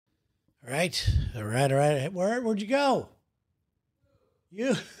All right. Where'd you go?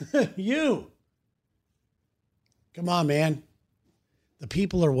 You, you. Come on, man. The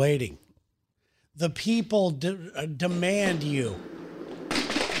people are waiting. The people demand you.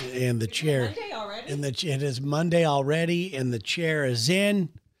 And the chair. Monday already? It is Monday already, and the chair is in.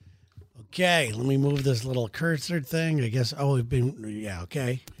 Okay, let me move this little cursor thing. I guess. Oh,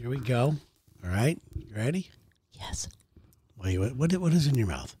 okay. Here we go. All right, you ready? Yes. Wait, what is in your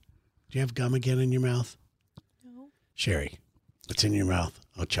mouth? Do you have gum again in your mouth? No. Sherry, what's in your mouth?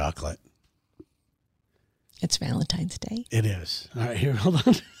 Oh, chocolate. It's Valentine's Day. It is. All right, here, hold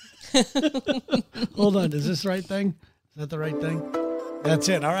on. Hold on, is this the right thing? Is that the right thing? That's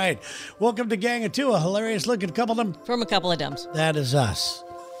it. All right. Welcome to Gang of Two, a hilarious looking couple of them. From a couple of dumbs. That is us.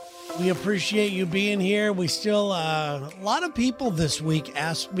 We appreciate you being here. We still, a lot of people this week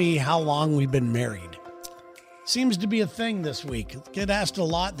asked me how long we've been married. Seems to be a thing this week. Get asked a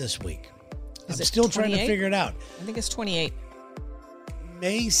lot this week. I'm still 28? trying to figure it out. I think it's 28.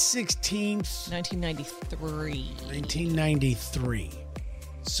 May 16th, 1993. 1993.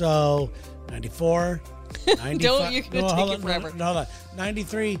 So, 94, 95. Don't, you're going to take it forever. No, hold on.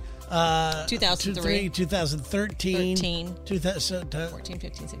 93. 2003. 2013. 13. 2000, 14,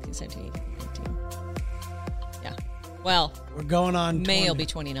 15, 16, 17, 18, 19. Yeah. Well, we're going on. May will be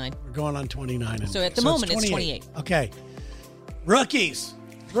 29. We're going on 29. So at the moment, it's 28. Okay. Rookies.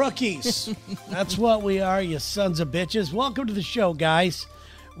 That's what we are, you sons of bitches. Welcome to the show, guys.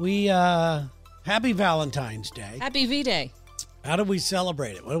 We, happy Valentine's Day. Happy V-Day. How did we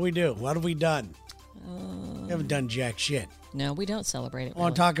celebrate it? What did we do? What have we done? We haven't done jack shit. No, we don't celebrate it. I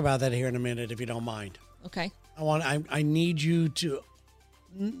want to talk about that here in a minute, if you don't mind. Okay. I need you to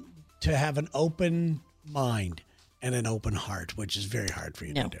have an open mind and an open heart, which is very hard for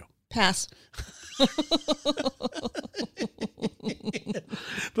you to do. Pass.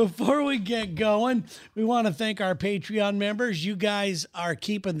 Before we get going, we want to thank our Patreon members. You guys are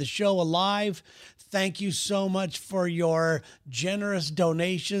keeping the show alive. Thank you so much for your generous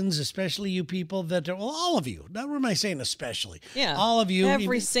donations, especially you people that are, well, all of you. Now, what am I saying especially? Yeah. All of you.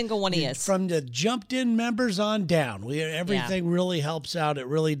 Every single one is. From the jumped in members on down. Everything really helps out. It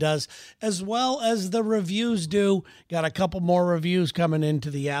really does. As well as the reviews do. Got a couple more reviews coming into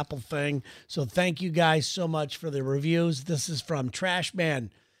the Apple thing. So thank you guys so much for the reviews. This is from Trashman.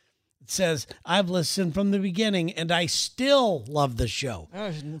 It says, I've listened from the beginning and I still love the show.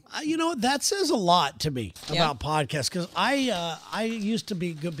 You know, that says a lot to me about podcasts, because I used to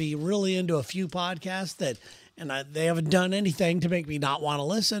be really into a few podcasts they haven't done anything to make me not want to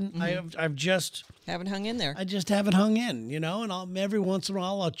listen. Mm-hmm. I've just haven't hung in there. I just haven't hung in, and every once in a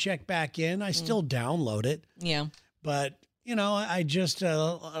while I'll check back in. I still download it. Yeah. But, I just,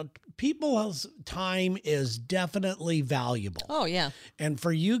 people's time is definitely valuable. Oh, yeah. And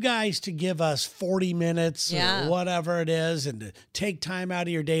for you guys to give us 40 minutes or whatever it is, and to take time out of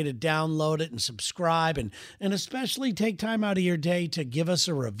your day to download it and subscribe, and especially take time out of your day to give us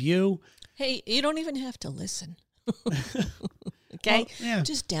a review. Hey, you don't even have to listen. Okay? Well,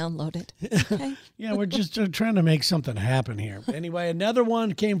 just download it. Okay? Yeah, we're just trying to make something happen here. Anyway, another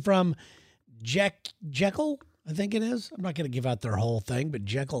one came from Jekyll, I think it is. I'm not going to give out their whole thing, but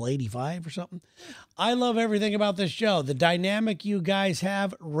Jekyll 85 or something. I love everything about this show. The dynamic you guys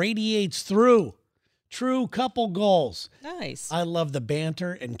have radiates through. True couple goals. Nice. I love the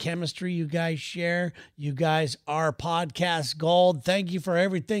banter and chemistry you guys share. You guys are podcast gold. Thank you for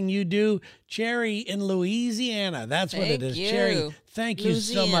everything you do. Cherry in Louisiana. That's what it is. Thank you. Cherry, thank you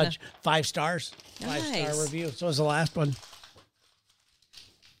so Louisiana. much. 5 stars. Nice. 5-star review. So was the last one.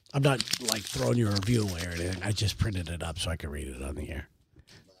 I'm not like throwing your review away or anything. I just printed it up so I can read it on the air.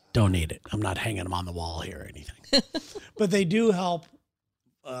 Don't need it. I'm not hanging them on the wall here or anything. But they do help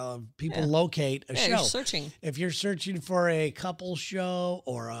people locate a show. You're searching. If you're searching for a couple show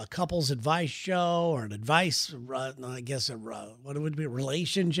or a couples advice show or an advice, what would be a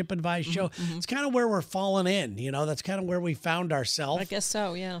relationship advice show, it's kind of where we're falling in. That's kind of where we found ourselves. I guess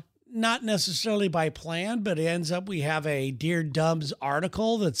so, yeah. Not necessarily by plan, but it ends up we have a Dear Dubs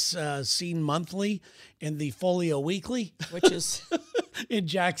article that's seen monthly in the Folio Weekly, which is in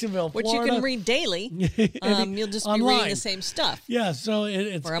Jacksonville, which Florida. You can read daily. You'll just be reading the same stuff. Yeah, so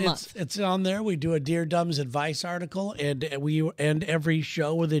it's on there. We do a Dear Dubs advice article, and we end every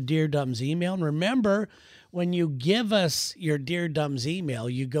show with a Dear Dubs email. And remember, when you give us your Dear Dubs email,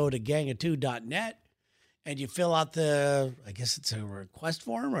 you go to gang2.net. And you fill out I guess it's a request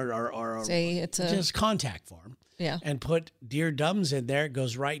form or it's just contact form. Yeah. And put Dear Dums in there. It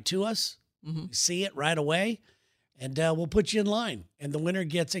goes right to us. You see it right away. And we'll put you in line. And the winner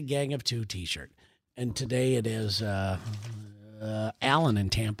gets a Gang of Two t-shirt. And today it is Alan in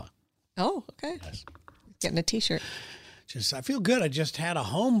Tampa. Oh, okay. Yes. Getting a T-shirt. I feel good. I just had a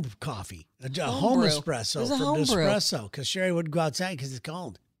home coffee, a Home home brew. espresso It was a from home brew. Nespresso because Sherry wouldn't go outside because it's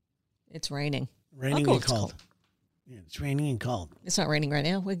cold. It's raining. Raining I'll go and if it's cold. Yeah, it's raining and cold. It's not raining right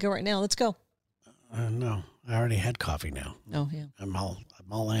now. We can go right now. Let's go. No, I already had coffee now. Oh, yeah. I'm all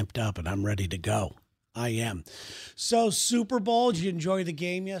amped up and I'm ready to go. I am. So Super Bowl, did you enjoy the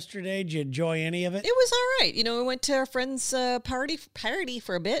game yesterday? Did you enjoy any of it? It was all right. We went to our friend's party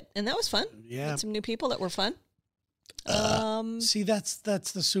for a bit, and that was fun. Yeah. Met some new people that were fun. See, that's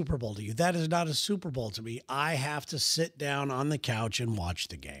the Super Bowl to you. That is not a Super Bowl to me. I have to sit down on the couch and watch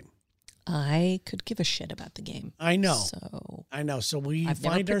the game. I could give a shit about the game. I know. So I know. So we I've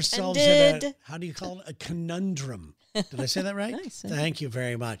never find ourselves in a, pretended. how do you call it? A conundrum. Did I say that right? Nice. Thank you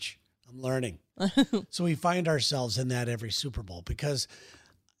very much. I'm learning. So we find ourselves in that every Super Bowl because,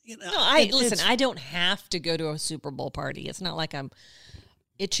 No, I don't have to go to a Super Bowl party. It's not like I'm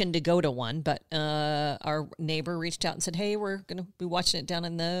itching to go to one, but our neighbor reached out and said, hey, we're going to be watching it down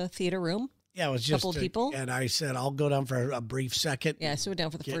in the theater room. Yeah, it was just couple people. And I said, I'll go down for a brief second. Yeah, so we're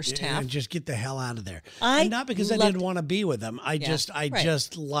down for the first half. And just get the hell out of there. I And not because I loved- didn't want to be with them. I just right.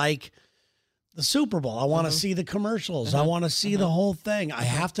 like the Super Bowl. I want to see the commercials. I want to see the whole thing. I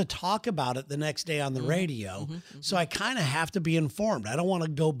have to talk about it the next day on the radio. So I kind of have to be informed. I don't want to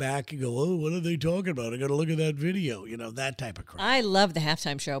go back and go, oh, what are they talking about? I got to look at that video. That type of crap. I love the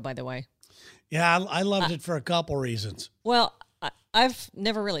halftime show, by the way. Yeah, I loved it for a couple reasons. Well, I've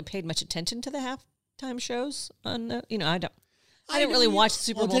never really paid much attention to the halftime shows. I didn't really watch the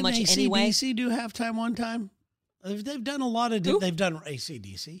Super Bowl much anyway. Did AC/DC do halftime one time? They've done a lot of. They've done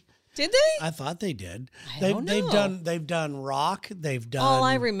AC/DC. Did they? I thought they did. I don't know. They've done rock. They've done. All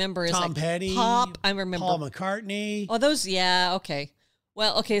I remember is Tom like Petty, pop. I remember Paul McCartney. Oh, those. Yeah. Okay.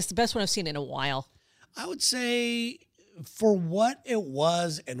 Well, okay. It's the best one I've seen in a while. I would say for what it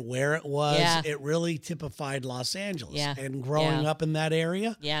was and where it was, Yeah. it really typified Los Angeles. Yeah. And growing up in that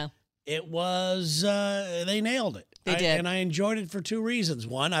area, Yeah. it was, they nailed it. They did. And I enjoyed it for two reasons.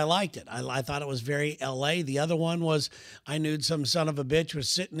 One, I liked it. I thought it was very LA. The other one was I knew some son of a bitch was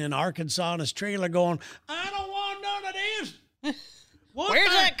sitting in Arkansas in his trailer going, I don't want none of this. Where's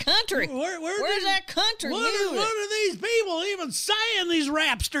that country? Where's that country What music? are these people even saying, these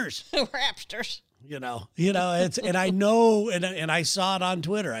rapsters? Rapsters. It's, and I know, and I saw it on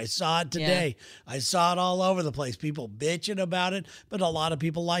Twitter. I saw it today. I saw it all over the place. People bitching about it, but a lot of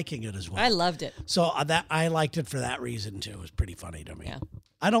people liking it as well. I loved it. So that I liked it for that reason too. It was pretty funny to me. Yeah.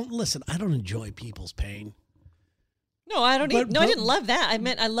 I don't enjoy people's pain. No, I don't. But- I didn't love that. I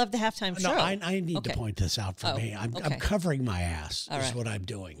meant I loved the halftime show. No, I need to Okay. point this out for Oh, me. I'm okay. covering my ass. All Is right. what I'm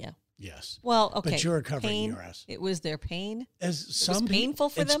doing. Yeah. Yes. Well, okay. But you're covering pain, your ass. It was their pain. As some painful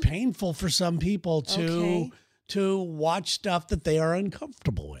for it's them? painful for some people Okay. to watch stuff that they are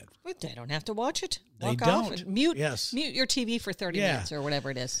uncomfortable with. But they don't have to watch it. They Walk off don't. and mute. Yes. Mute your TV for 30 Yeah. minutes or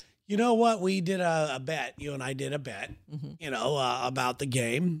whatever it is. You know what? We did a bet. You and I did a bet. About the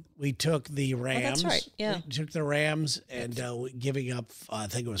game. We took the Rams. that's right. Yeah. We took the Rams and giving up. I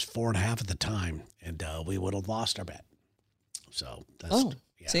think it was 4.5 at the time, and we would have lost our bet. So that's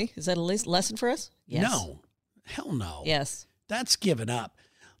yeah. See, is that a lesson for us? Yes. No, hell no. Yes. That's giving up.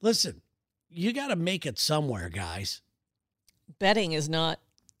 Listen, you got to make it somewhere, guys. Betting is not.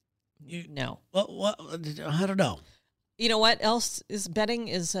 You No. Well, I don't know. You know what else is betting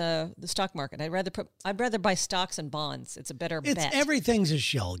is the stock market. I'd rather buy stocks and bonds. It's a better bet. Everything's a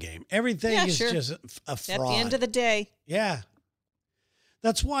shell game. Everything is sure. just a fraud. At the end of the day. Yeah.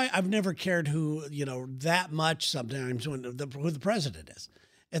 That's why I've never cared who, that much sometimes who the president is.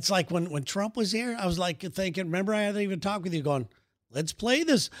 It's like when Trump was here, I was like thinking, remember I hadn't even talked with you going, let's play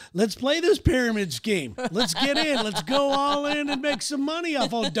this pyramid scheme. Let's get in. Let's go all in and make some money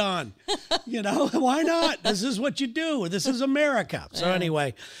off of Don. Why not? This is what you do. This is America. So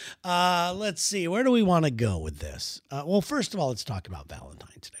anyway, let's see. Where do we want to go with this? Well, first of all, let's talk about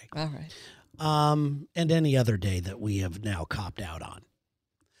Valentine's Day. All right. And any other day that we have now copped out on.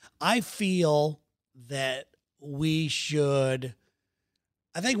 I feel that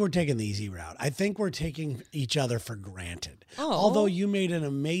I think we're taking the easy route. I think we're taking each other for granted. Oh. Although you made an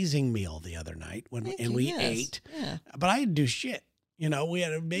amazing meal the other night Thank and you, we yes. ate, Yeah. but I didn't do shit. We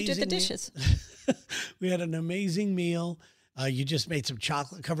had an amazing. You did the dishes. We had an amazing meal. You just made some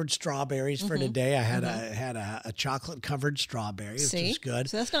chocolate covered strawberries for today. I had a chocolate covered strawberry, which See? was good.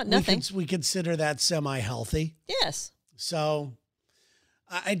 So that's not nothing. We consider that semi-healthy. Yes. So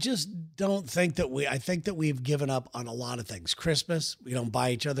I just don't think I think that we've given up on a lot of things. Christmas, we don't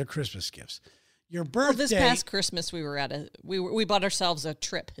buy each other Christmas gifts. Your birthday. Well, this past Christmas we were we bought ourselves a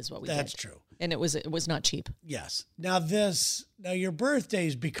trip is what we did. That's true. And it was not cheap. Yes. Now your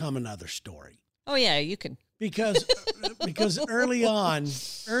birthday's become another story. Oh yeah, you can. Because early on,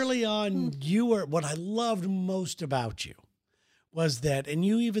 you were, what I loved most about you was that, and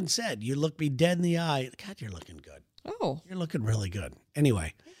you even said, you looked me dead in the eye. God, you're looking good. Oh. You're looking really good.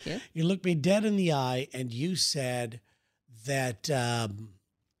 Anyway, Thank you. You looked me dead in the eye and you said that,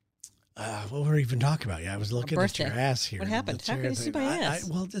 what were we even talking about? Yeah, I was looking at your ass here. What happened? How can you see my ass?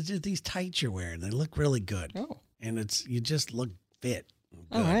 Well, these tights you're wearing, they look really good. Oh. And you just look fit.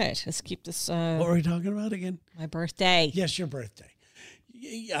 All right, let's keep this. What were we talking about again? My birthday. Yes, your birthday.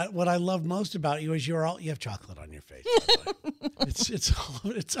 What I love most about you is you have chocolate on your face. By the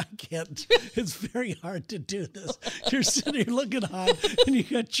way. I can't. It's very hard to do this. You're sitting here looking hot, and you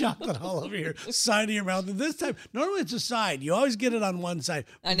got chocolate all over your side of your mouth. And this time, normally it's a side. You always get it on one side.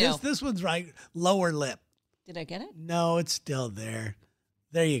 I know. This one's right lower lip. Did I get it? No, it's still there.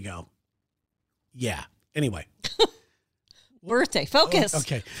 There you go. Yeah. Anyway. Birthday. Focus.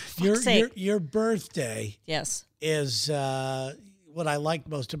 Okay. Your birthday. Yes. Is what I liked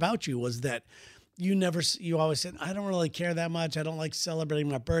most about you was that you always said, I don't really care that much. I don't like celebrating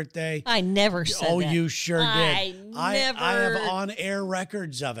my birthday. I never said that. Oh, you sure did. I have on-air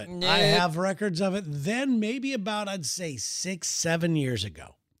records of it. Nope. I have records of it. Then maybe about, I'd say 6-7 years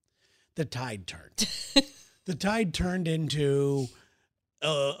ago, the tide turned. The tide turned into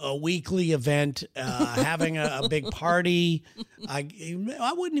a weekly event, having a big party.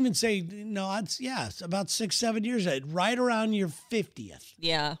 I wouldn't even say, no, it's about 6-7 years, right around your 50th.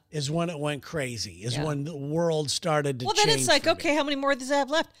 Yeah. Is when it went crazy, when the world started to change. Well, then it's like, okay, how many more does I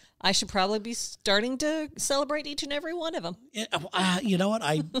have left? I should probably be starting to celebrate each and every one of them. You know what?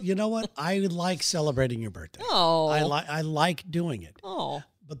 I like celebrating your birthday. Oh. I like doing it. Oh.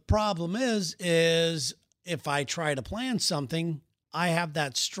 But the problem is if I try to plan something, I have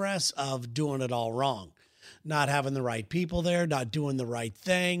that stress of doing it all wrong, not having the right people there, not doing the right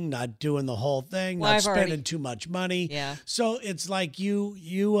thing, not doing the whole thing, not spending too much money. Yeah. So it's like you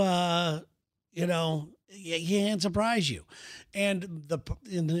can't surprise you. And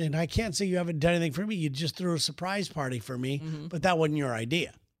I can't say you haven't done anything for me. You just threw a surprise party for me, but that wasn't your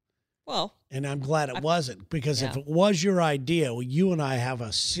idea. Well, and I'm glad it wasn't, because if it was your idea, you and I have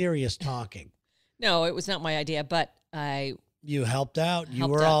a serious talking. No, it was not my idea, but you helped out. You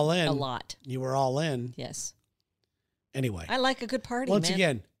were all in. A lot. You were all in. Yes. Anyway. I like a good party, Once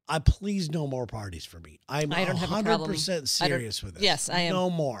again, please no more parties for me. I don't have 100% serious with it. Yes, I am.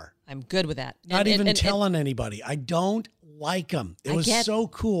 No more. I'm good with that. Not even telling anybody. I don't like them. It was so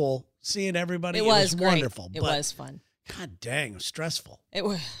cool seeing everybody. It was wonderful. It was fun. God dang, it was stressful. It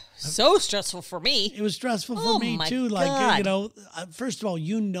was so stressful for me. It was stressful for me too. God. Like, first of all,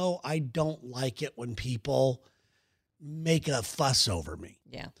 I don't like it when people make a fuss over me.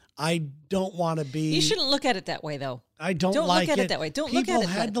 Yeah. I don't want to be. You shouldn't look at it that way, though. I don't like look at it that way. Don't look at it that way.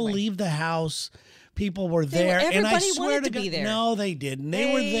 People had to leave the house. People were there, and I swear to God, no, they didn't.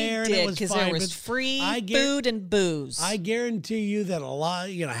 They were there, and it was fine. Because there was free food and booze. I guarantee you that a lot,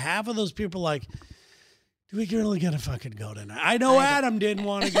 half of those people like, do we really gotta fucking go tonight? I know Adam didn't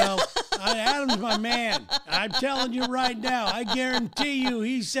want to go. Adam's my man. I'm telling you right now. I guarantee you,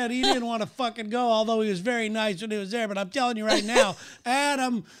 he said he didn't want to fucking go, although he was very nice when he was there. But I'm telling you right now,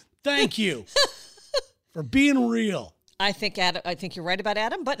 Adam, thank you for being real. I think you're right about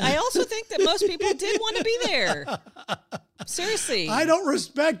Adam, but I also think that most people did want to be there. Seriously. I don't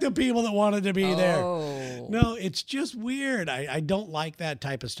respect the people that wanted to be there. No, it's just weird. I don't like that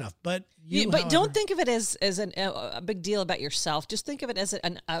type of stuff. But but don't think of it as a big deal about yourself. Just think of it as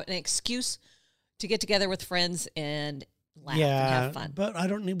an excuse to get together with friends and laugh and have fun. But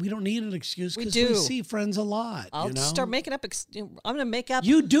we don't need an excuse, because we see friends a lot. I'll start making up. I'm going to make up.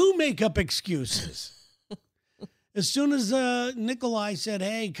 You do make up excuses. As soon as Nikolai said,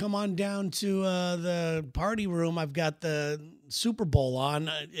 hey, come on down to the party room, I've got the Super Bowl on,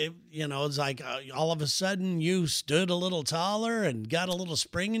 it's like all of a sudden you stood a little taller and got a little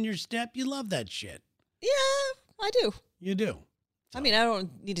spring in your step. You love that shit. Yeah, I do. You do. So. I mean, I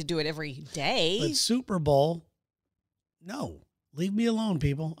don't need to do it every day. But Super Bowl, no. Leave me alone,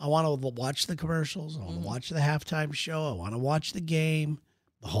 people. I want to watch the commercials. I want to watch the halftime show. I want to watch the game,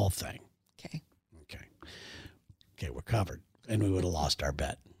 the whole thing. Okay, we're covered, and we would have lost our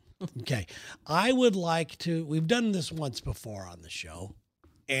bet. Okay, I would like to, we've done this once before on the show,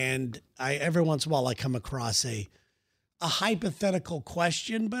 and every once in a while I come across a hypothetical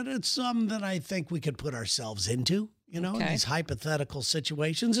question, but it's some that I think we could put ourselves into, these hypothetical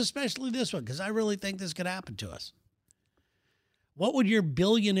situations, especially this one, because I really think this could happen to us. What would your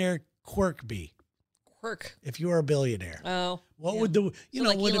billionaire quirk be? quirk. If you were a billionaire. Oh. What would the, you know,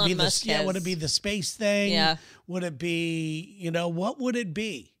 like would Elon it be Musk would it be the space thing? Yeah. Would it be, you know, what would it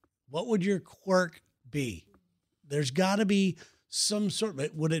be? What would your quirk be? There's got to be some sort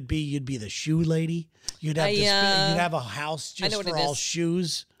of, would it be, you'd be the shoe lady? You'd have you'd have a house just for all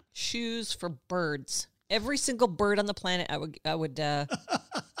shoes. Shoes for birds. Every single bird on the planet, I would. How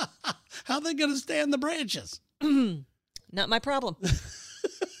are they going to stay on the branches? Not my problem.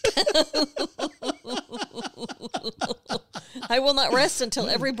 I will not rest until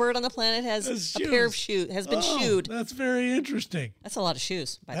every bird on the planet has a pair of shoes, has been shoed. That's very interesting. That's a lot of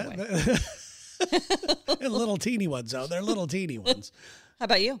shoes, by the way. They're little teeny ones, though. They're little teeny ones. How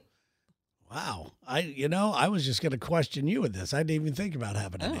about you? Wow. I was just going to question you with this. I didn't even think about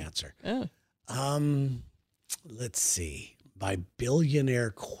having an answer. Oh. Let's see. By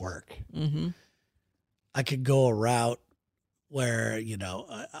billionaire quirk, Mm-hmm. I could go a route where, you know,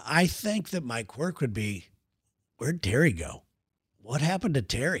 I think that my quirk would be, where'd Terry go? What happened to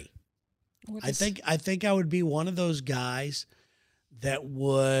Terry? I think I would be one of those guys that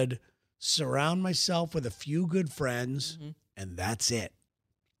would surround myself with a few good friends, and that's it.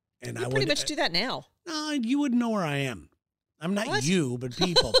 And you pretty much do that now. No, you wouldn't know where I am. I'm not you, but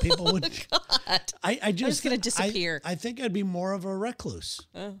people. People would. God. I'm just going to disappear. I think I'd be more of a recluse.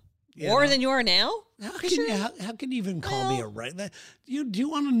 More than you are now? How can you even call me a recluse? Do you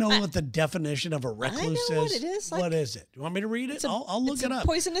want to know what the definition of a recluse is? I know what it is. What is it? Do you want me to read it? I'll look it up. It's a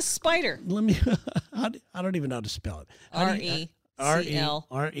poisonous spider. Let me. I don't even know how to spell it.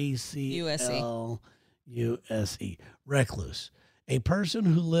 RECLUSE. Recluse. A person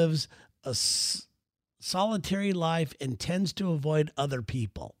who lives a solitary life and tends to avoid other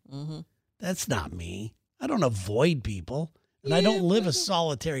people. Mm-hmm. That's not me. I don't avoid people. And I don't live a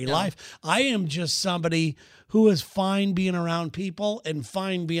solitary life. I am just somebody who is fine being around people and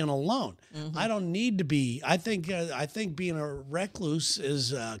fine being alone. Mm-hmm. I don't need to be. I think being a recluse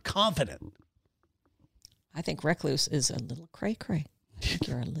is confident. I think recluse is a little cray-cray. I think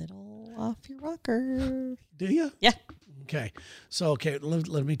you're a little off your rocker. Do you? Yeah. Okay. So,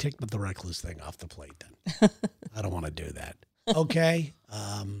 let me take the recluse thing off the plate then. I don't want to do that. Okay.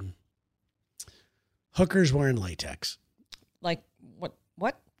 Hookers wearing latex. Like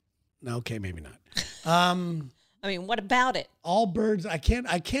what? No, okay, maybe not. I mean, what about it? All birds, I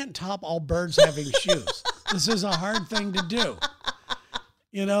can't top all birds having shoes. This is a hard thing to do.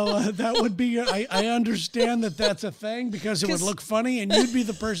 You know, that would be, I understand that that's a thing because it would look funny and you'd be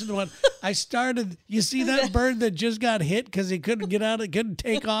the person who went, you see that bird that just got hit because he couldn't get out, couldn't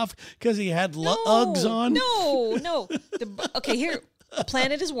take off because he had Uggs on? No. Okay, here, the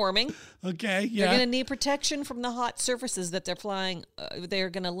planet is warming. Okay, yeah. They're going to need protection from the hot surfaces that they're flying, they're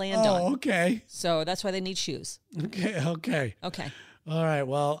going to land on. Oh, okay. So that's why they need shoes. Okay. All right,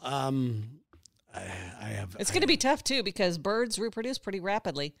 well, It's going to be tough too because birds reproduce pretty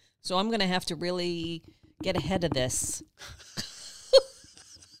rapidly. So I'm going to have to really get ahead of this.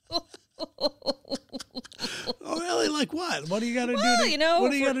 Oh, really? Like what? What do you got to do? What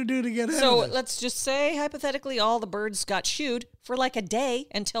do you got to do to get ahead? So let's just say hypothetically, all the birds got shooed for like a day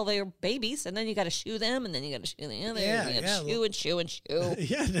until they were babies, and then you got to shoe them, and then you got to shoe the other. Shoe and shoe and shoe.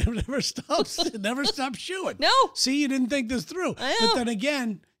 Yeah, it never stops. It never stops shoeing. No. See, you didn't think this through. I know. But then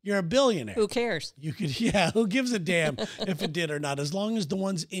again, you're a billionaire. Who cares? You could, who gives a damn if it did or not? As long as the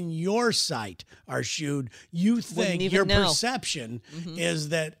ones in your sight are shoed, you think your perception is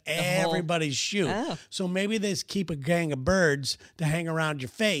that everybody's shoed. Oh. So maybe they keep a gang of birds to hang around your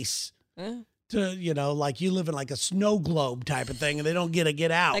face. To, like you live in like a snow globe type of thing and they don't get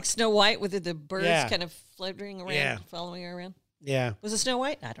out. Like Snow White with the birds kind of fluttering around, following her around. Yeah. Was it Snow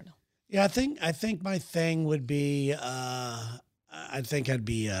White? I don't know. Yeah, I think my thing would be I think I'd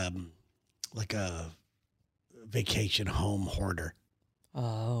be like a vacation home hoarder.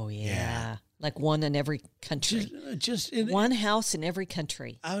 Oh, yeah. Like one in every country. Just one house in every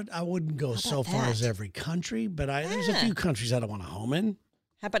country. I wouldn't go so far as every country, but there's a few countries I don't want to home in.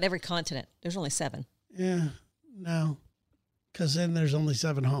 How about every continent? There's only 7. Yeah, no. Because then there's only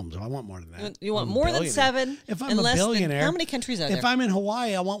 7 homes. I want more than that. You want more than 7? If I'm a billionaire. How many countries are there? If I'm in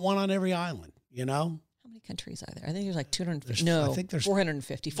Hawaii, I want one on every island, How many countries are there? I think there's like 250. I think there's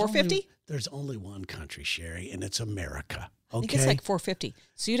 450. 450? There's only one country, Sherry, and it's America. Okay? I think it's like 450.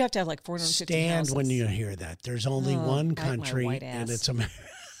 So you'd have to have like 450 Stand houses. When you hear that. There's only one country, and it's America.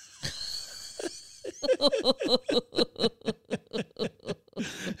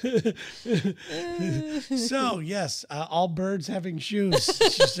 So yes, all birds having shoes.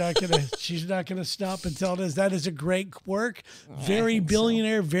 She's not gonna stop until it is. That is a great quirk. Very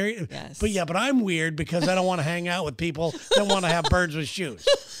billionaire. Very. Yes. But I'm weird because I don't want to hang out with people that want to have birds with shoes.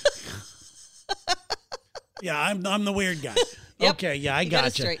 Yeah, I'm the weird guy. Yep. Okay, yeah, I got it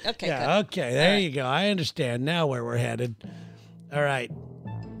gotcha. straight. Okay, yeah, good. okay, there you go. I understand now where we're headed. All right.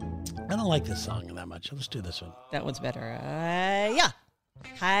 I don't like this song that much. Let's do this one. That one's better. Yeah.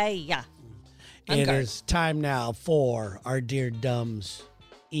 Hi-ya. It is time now for our Dear Dumbs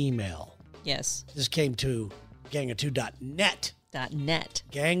email. Yes. This came to gangof2.net. .net.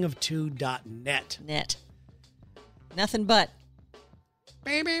 Gangof2.net. Net. Nothing but.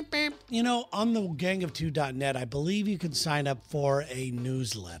 Beep, beep, beep. You know, on the gangof2.net, I believe you can sign up for a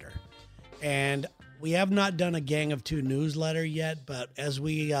newsletter. And we have not done a Gang of Two newsletter yet, but as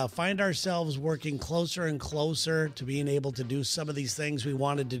we find ourselves working closer and closer to being able to do some of these things we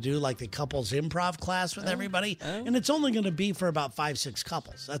wanted to do, like the couples improv class with everybody, and it's only going to be for about 5-6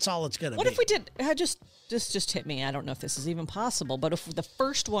 couples. That's all it's going to be. What if we did, just hit me, I don't know if this is even possible, but if the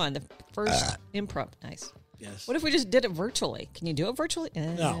first improv, nice. Yes. What if we just did it virtually? Can you do it virtually?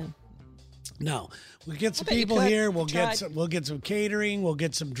 No. We'll get some bet you people could. here. We'll Tried. get some catering. We'll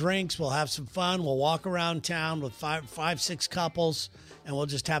get some drinks. We'll have some fun. We'll walk around town with 5-6 couples, and we'll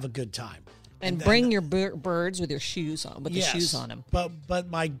just have a good time. And bring your birds with your shoes on, the shoes on them.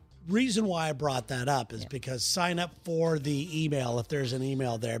 But my reason why I brought that up is because sign up for the email if there's an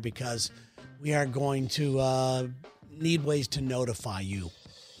email there, because we are going to need ways to notify you.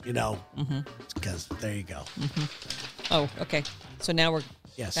 You know, because there you go. Mm-hmm. Oh, okay. So now we're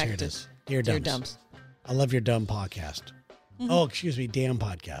yes, back here it to is. Dear Dumbs. I love your dumb podcast. Mm-hmm. Oh, excuse me, damn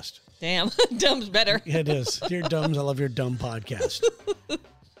podcast. Damn, dumb's better. It is. Dear Dumbs, I love your dumb podcast.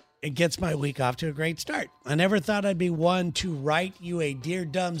 It gets my week off to a great start. I never thought I'd be one to write you a Dear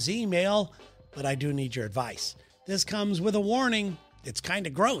Dumbs email, but I do need your advice. This comes with a warning. It's kind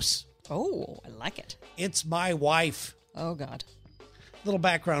of gross. Oh, I like it. It's my wife. Oh, God. Little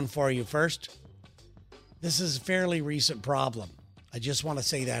background for you first. This is a fairly recent problem. I just want to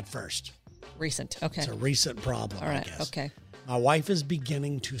say that first. Recent. Okay. It's a recent problem, All right. I guess. Okay. My wife is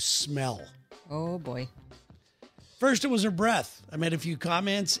beginning to smell. Oh, boy. First, it was her breath. I made a few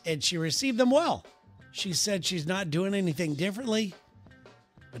comments, and she received them well. She said she's not doing anything differently,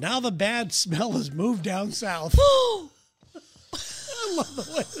 but now the bad smell has moved down south.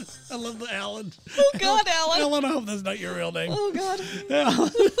 I love the Alan. Oh, God, Alan. Alan, I hope that's not your real name. Oh, God.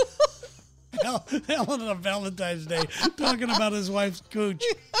 Alan on Valentine's Day talking about his wife's cooch.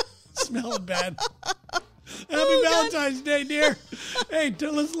 Smelling bad. Happy Valentine's Day, dear. Hey,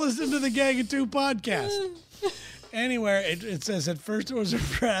 let's listen to the Gang of Two podcast. Anyway, it says at first it was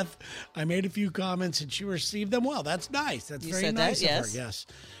her breath. I made a few comments and she received them well. That's nice. That's very nice of her. Yes.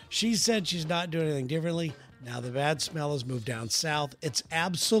 She said she's not doing anything differently. Now the bad smell has moved down south. It's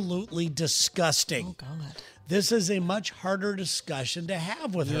absolutely disgusting. Oh, God. This is a much harder discussion to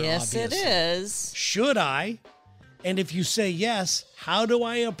have with her, Yes, obviously. it is. Should I? And if you say yes, how do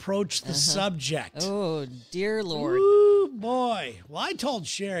I approach the subject? Oh, dear Lord. Ooh, boy. Well, I told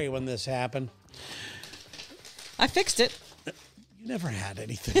Sherry when this happened. I fixed it. You never had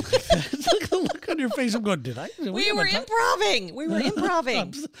anything like that. Look on your face. I'm going, did I? We were improving.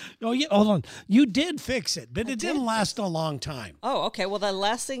 Oh, yeah. Hold on. You did fix it, but it didn't last a long time. Oh, okay. Well, the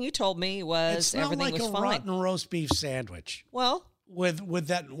last thing you told me was everything was fine. It smelled like a rotten roast beef sandwich. Well, with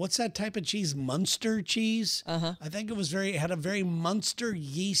that, what's that type of cheese? Munster cheese. I think it was had a very Munster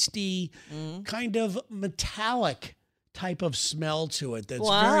yeasty, kind of metallic type of smell to it. That's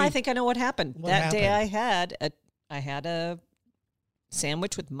I think I know what happened. That happened? day I had a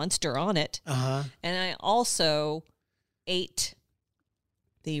sandwich with Munster on it, and I also ate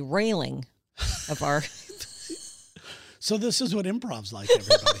the railing of our. So this is what improv's like,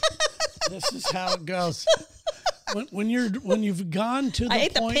 everybody. This is how it goes. When you've gone to the I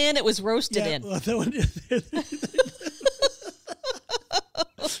ate point, the pan it was roasted in.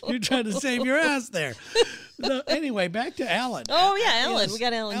 You're trying to save your ass there. No, anyway, back to Alan. Oh yeah, Alan. Yes. We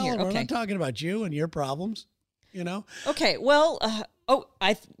got Alan here. We're Okay. not talking about you and your problems. You know. Okay. Well.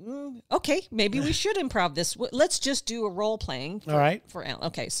 Okay. Maybe we should improv this. Let's just do a role playing. All right. For Alan.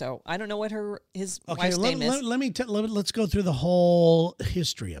 Okay. So I don't know what his Okay. wife's name is. Let's go through the whole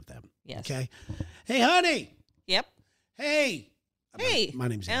history of them. Yes. Okay. Hey, honey. Yep. Hey. Hey. My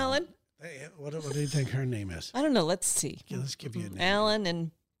name's Alan. Hey, what do you think her name is? I don't know. Let's see. Yeah, let's give you a name. Alan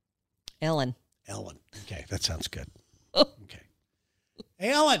and Ellen. Ellen. Okay, that sounds good. Oh. Okay.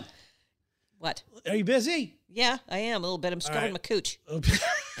 Hey, Ellen. What? Are you busy? Yeah, I am a little bit. I'm scrubbing right. my cooch.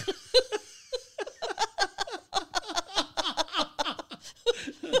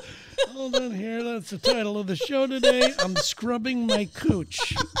 Hold on here. That's the title of the show today. I'm scrubbing my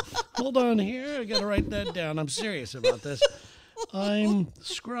cooch. Hold on here. I got to write that down. I'm serious about this. I'm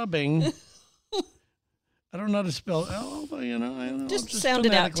scrubbing. I don't know how to spell. I don't know. Just sound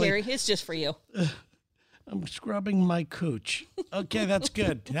it out, Terry. It's just for you. I'm scrubbing my cooch. Okay, that's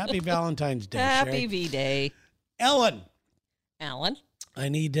good. Happy Valentine's Day, Happy Sherry. V-Day. Ellen. Alan? I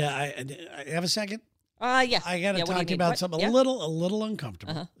need, I have a second? Yeah. I got to talk to you about something a little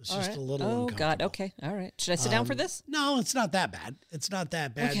uncomfortable. It's just a little uncomfortable. Oh, God. Okay. All right. Should I sit down for this? No, it's not that bad. It's not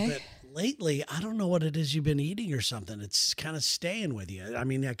that bad. Okay. But lately, I don't know what it is you've been eating or something. It's kind of staying with you. I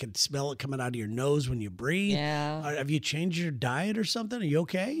mean, I could smell it coming out of your nose when you breathe. Yeah. Have you changed your diet or something? Are you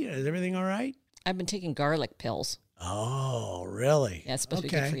okay? Is everything all right? I've been taking garlic pills. Oh, really? Yeah, it's supposed to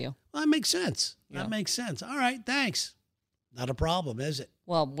be good for you. Well, that makes sense. Yeah. That makes sense. All right, thanks. Not a problem, is it?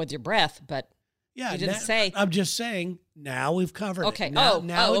 Well, with your breath, but Yeah, you didn't say. I'm just saying. Now we've covered Okay. it. Now,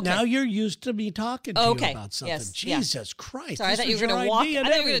 Okay. now you're used to me talking to you about something. Yes. Yeah. Jesus Christ! Sorry, I thought you were going to walk. I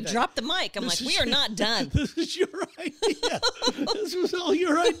thought you were going to drop the mic. I'm like, we are not done. This is your idea. This was all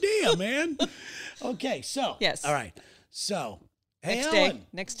your idea, man. Okay, so Yes. all right. So hey, Next Ellen. day.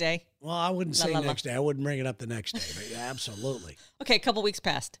 Next day. Well, I wouldn't say La, la, la. next day. I wouldn't bring it up the next day, but yeah, absolutely. Okay, a couple weeks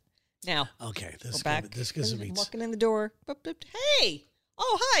passed. Now Okay, we're this back. this gives me. I'm walking in the door. Boop, boop. Hey.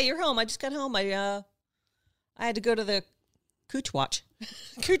 Oh, hi. You're home. I just got home. I had to go to the cooch watch.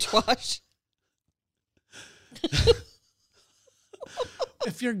 Cooch wash.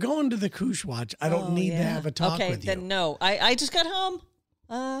 If you're going to the Koosh Watch, I don't need to have a talk with you. Then no. I just got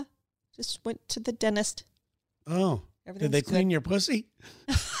home. Just went to the dentist. Oh, did they clean your pussy?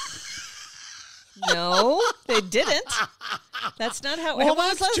 No, they didn't. That's not how. Well, when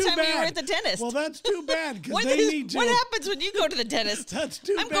was the that's last too time you were bad. at the dentist? Well, that's too bad because What they is- need to. What happens when you go to the dentist? That's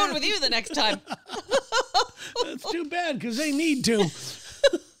too I'm bad. going with you the next time. That's too bad because they need to.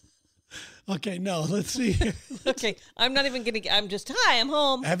 Okay, no, let's see. Okay, I'm not even gonna. I'm just hi. I'm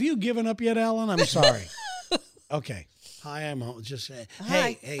home. Have you given up yet, Alan? I'm sorry. Okay. Hi, I'm home. Just say,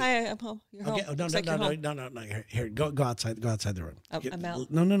 Hi, hey. hi. I'm home. You're Okay. home. Oh, no, Looks no, like no, you're no, home. no, no, no. Here, go outside the room. I'm out.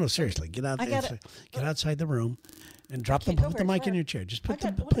 No. Seriously, get out. I got it. Get outside the room, and drop the can't go put the very mic in far. your chair. Just put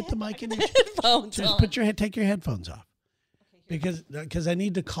I the got- put the mic in your chair. Headphones Just on. take your headphones off, because I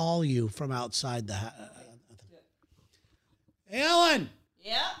need to call you from outside the. Hey, Ellen.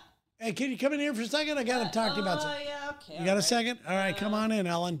 Yeah. Hey, can you come in here for a second? I got to talk to you about something. Yeah. Okay. You got a second? All right, come on in,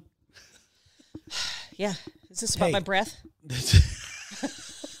 Ellen. Yeah. Is this about Hey. my breath?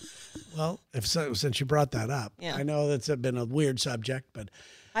 Well, since you brought that up, Yeah. I know that's been a weird subject, but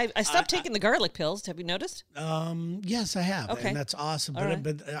I stopped taking the garlic pills. Have you noticed? yes, I have, Okay. and that's awesome. All right.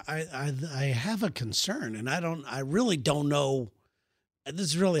 But I have a concern, and I really don't know. This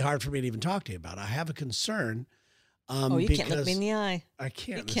is really hard for me to even talk to you about. I have a concern. You can't look me in the eye. I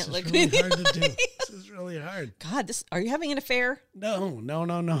can't. You can't This look is me really in the hard to do. This is really hard. God, are you having an affair? No.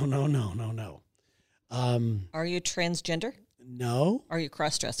 Are you transgender? No, Are you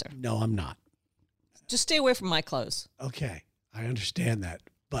cross-dresser? no, I'm not. Just stay away from my clothes. Okay, I understand that,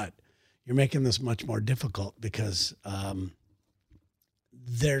 but you're making this much more difficult because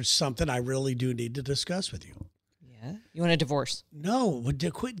there's something I really do need to discuss with you. Yeah. You want a divorce? No,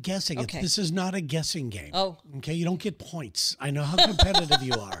 quit guessing. Okay. This is not a guessing game. Oh. Okay, you don't get points. I know how competitive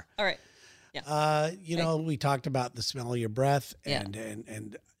you are. All right. We talked about the smell of your breath, Yeah.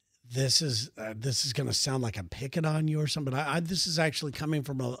 and this is going to sound like I'm picking on you or something. This is actually coming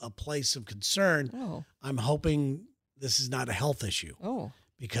from a place of concern. Oh. I'm hoping this is not a health issue Oh.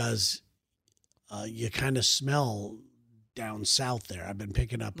 because you kind of smell down south there. I've been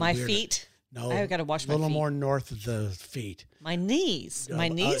picking up My weird- feet. No, I've gotta wash my a little feet. more north of the feet. My knees. My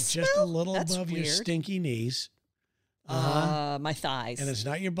knees just smell? a little That's above your weird. stinky knees. My thighs. And it's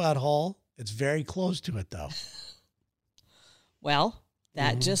not your butthole. It's very close to it, though. Well,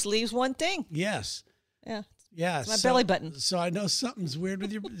 that Mm-hmm. just leaves one thing. Yes. Yeah. Yeah. my belly button. So I know something's weird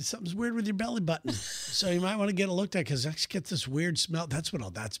with your belly button. So you might want to get it looked at because I get this weird smell. That's what all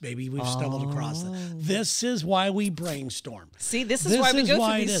that's, baby. We've stumbled across that. This is why we brainstorm. See, this is why we go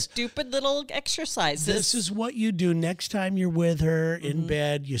why through it these is. stupid little exercises. This is what you do next time you're with her in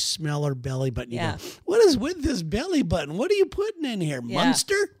bed. You smell her belly button. You Yeah. go, what is with this belly button? What are you putting in here? Yeah.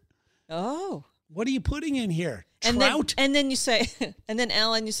 Munster? Oh. What are you putting in here? And Trout? then you say, and then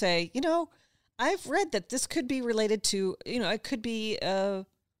Alan, you say, I've read that this could be related to, it could be,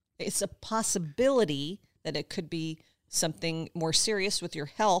 it's a possibility that it could be something more serious with your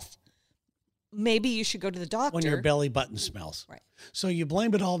health. Maybe you should go to the doctor. when your belly button smells. Right. So you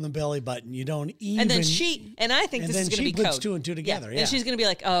blame it all on the belly button. You don't even. And then I think and this then is going to she be puts code. two and two together, yeah. And she's going to be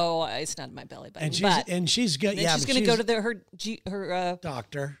like, oh, it's not my belly button. and she's good. then Yeah, she's but going to go to her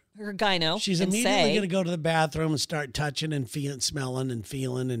doctor. her gyno. She's and immediately say, going to go to the bathroom and start touching and smelling and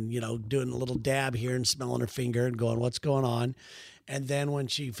feeling and doing a little dab here and smelling her finger and going, what's going on? And then when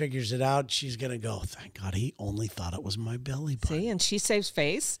she figures it out, she's going to go, thank God he only thought it was my belly button. see, and she saves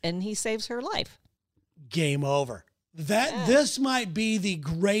face and he saves her life. game over. This might be the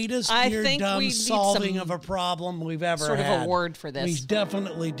greatest Dear Dumb solving of a problem we've ever had. Sort of award for this. We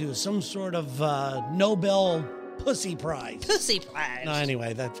definitely do. Some sort of Nobel Pussy Prize. Pussy Prize. No,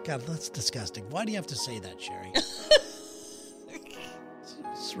 anyway, that's disgusting. Why do you have to say that, Sherry?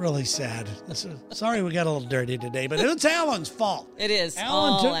 It's really sad. Sorry we got a little dirty today, but it's Alan's fault. It is.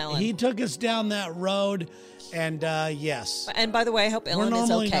 Alan. He took us down that road, and yes. And by the way, I hope Ellen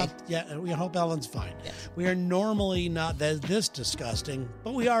is okay. We hope Ellen's fine. Yes. We are normally not this disgusting,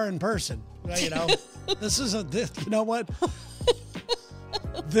 but we are in person. You know, you know what?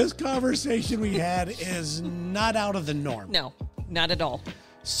 This conversation we had is not out of the norm. No, not at all.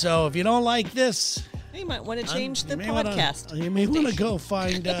 So if you don't like this, you might want to change the podcast. You may want to go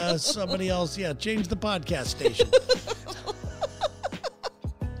find somebody else. Yeah, change the podcast station.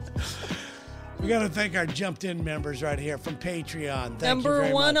 We got to thank our Jumped In members right here from Patreon.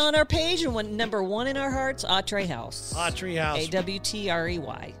 Number one on our page and number one in our hearts, Autry House. Autry House.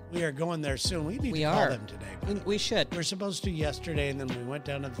 AWTREY. We are going there soon. We need to call them today. We should. We were supposed to yesterday, and then we went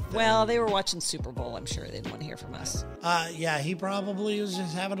down to the thing. Well, they were watching Super Bowl. I'm sure they didn't want to hear from us. Yeah, he probably was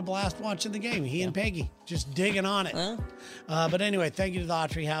just having a blast watching the game. He and Peggy just digging on it. But anyway, thank you to the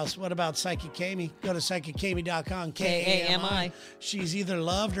Autry House. What about Psychic Kami? Go to psychickami.com. KAMI. She's either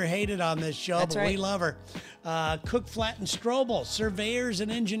loved or hated on this show, but we love her. Cook, Flat, and Strobel, surveyors and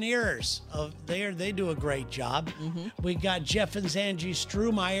engineers. They do a great job. Mm-hmm. We got Jeff and Zangie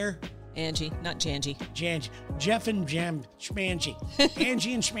Strumeyer. Angie, not Janji. Jeff and Schmangy.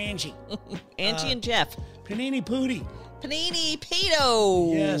 Angie and Schmangy. Angie and Jeff. Panini Pootie. Panini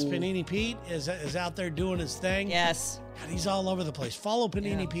Pito. Yes, Panini Pete is out there doing his thing. Yes. God, he's all over the place. Follow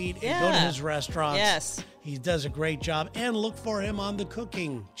Panini Pete and go to his restaurants. Yes. He does a great job. And look for him on the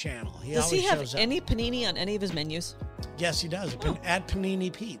cooking channel. Does he have any panini on any of his menus? Yes, he does. Oh. At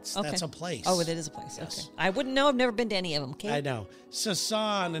Panini Pete's. Okay. That's a place. Oh, it is a place. Yes. Okay. I wouldn't know. I've never been to any of them. Okay? I know.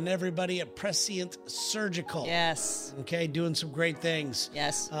 Sasan and everybody at Prescient Surgical. Yes. Okay, doing some great things.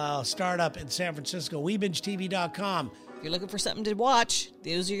 Yes. Startup in San Francisco. WeBingeTV.com. If you're looking for something to watch,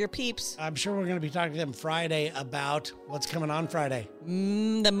 those are your peeps. I'm sure we're going to be talking to them Friday about what's coming on Friday.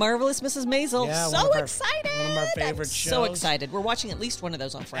 The Marvelous Mrs. Maisel. Yeah, so excited. One of our favorite shows. So excited. We're watching at least one of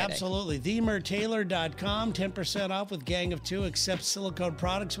those on Friday. Absolutely. TheMerTaylor.com. 10% off with Gang of Two. Accept silicone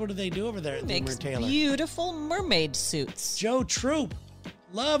products. What do they do over there at The Mertaylor? Beautiful mermaid suits. Joe Troop.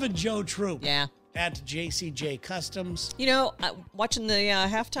 Loving Joe Troop. Yeah. At JCJ Customs. You know, watching the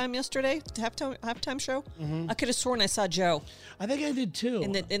halftime show, I could have sworn I saw Joe. I think I did too.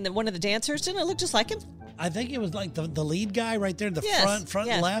 In the one of the dancers, didn't it look just like him? I think it was like the lead guy right there, the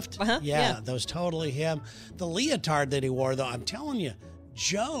front left. Uh-huh. Yeah, that was totally him. The leotard that he wore, though, I'm telling you,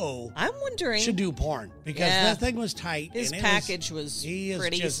 Joe, I'm wondering, should do porn because that thing was tight. His package was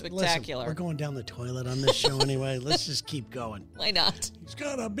pretty spectacular. Listen, we're going down the toilet on this show anyway. Let's just keep going. Why not? He's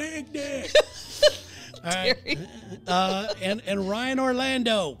got a big dick. All right. And Ryan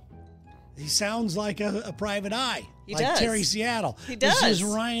Orlando. He sounds like a private eye. He like does. Terry Seattle. He does. This is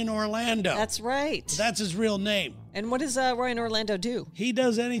Ryan Orlando. That's right. That's his real name. And what does Ryan Orlando do? He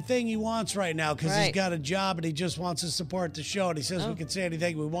does anything he wants right now because he's got a job and he just wants to support the show. And he says we can say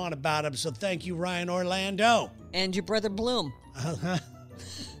anything we want about him. So thank you, Ryan Orlando. And your brother Bloom.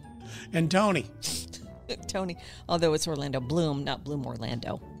 And Tony. Tony. Although it's Orlando Bloom, not Bloom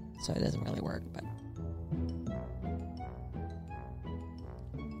Orlando. So it doesn't really work. But